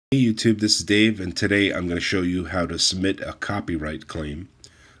Hey YouTube, this is Dave, and today I'm going to show you how to submit a copyright claim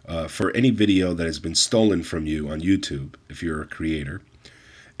for any video that has been stolen from you on YouTube, if you're a creator,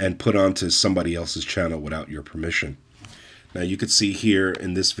 and put onto somebody else's channel without your permission. Now you can see here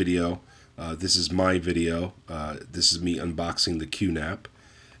in this video, this is my video, this is me unboxing the QNAP,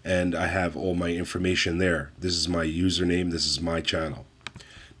 and I have all my information there. This is my username, this is my channel.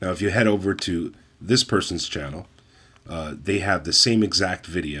 Now if you head over to this person's channel, they have the same exact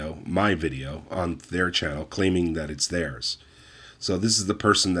video, my video, on their channel, claiming that it's theirs. So this is the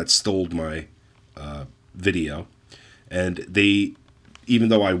person that stole my video, and they, even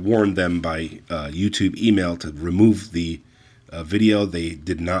though I warned them by YouTube email to remove the video, they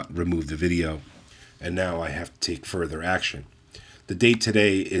did not remove the video, and now I have to take further action. The date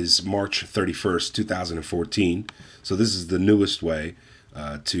today is March 31st, 2014, so this is the newest way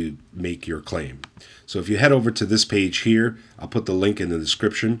to make your claim. So if you head over to this page here, I'll put the link in the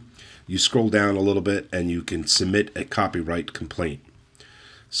description. You scroll down a little bit and you can submit a copyright complaint.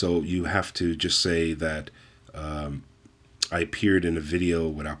 So you have to just say that I appeared in a video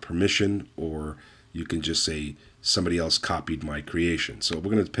without permission, or you can just say somebody else copied my creation. So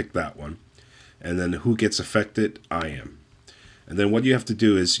we're going to pick that one. And then who gets affected? I am. And then what you have to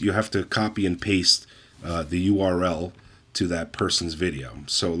do is you have to copy and paste the URL to that person's video.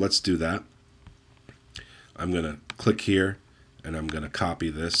 So let's do that. I'm going to click here and I'm going to copy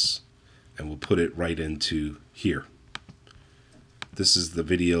this and we'll put it right into here. This is the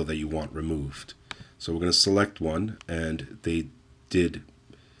video that you want removed. So we're going to select one, and they did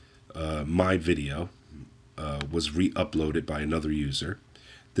my video was re-uploaded by another user.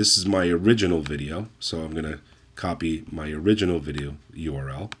 This is my original video, so I'm going to copy my original video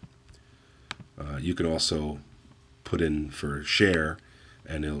URL. You can also put in for share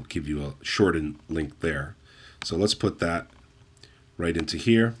and it'll give you a shortened link there. So let's put that right into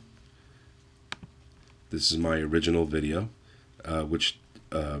here. This is my original video, which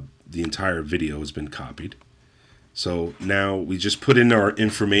the entire video has been copied. So now we just put in our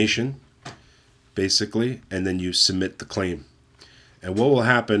information basically, and then you submit the claim. And what will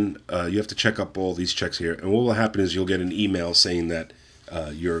happen, you have to check up all these checks here, and what will happen is you'll get an email saying that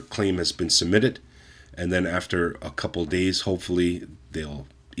your claim has been submitted, and then after a couple days, hopefully they'll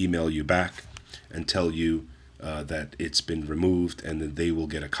email you back and tell you that it's been removed, and then they will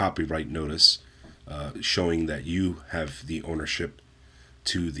get a copyright notice showing that you have the ownership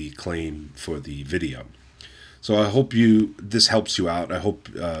to the claim for the video. So I hope this helps you out. I hope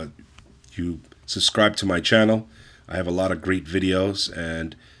you subscribe to my channel. I have a lot of great videos,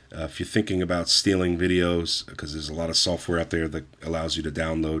 and if you're thinking about stealing videos, because there's a lot of software out there that allows you to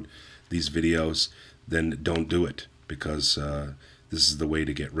download these videos, then don't do it, because this is the way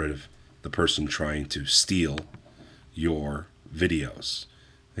to get rid of the person trying to steal your videos.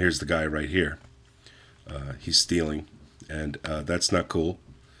 Here's the guy right here. He's stealing, and that's not cool.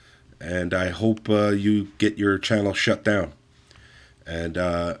 And I hope you get your channel shut down. And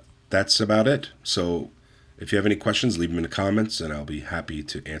that's about it. So if you have any questions, leave them in the comments, and I'll be happy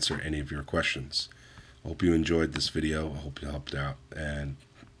to answer any of your questions. I hope you enjoyed this video. I hope you helped out, and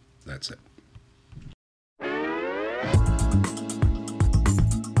that's it.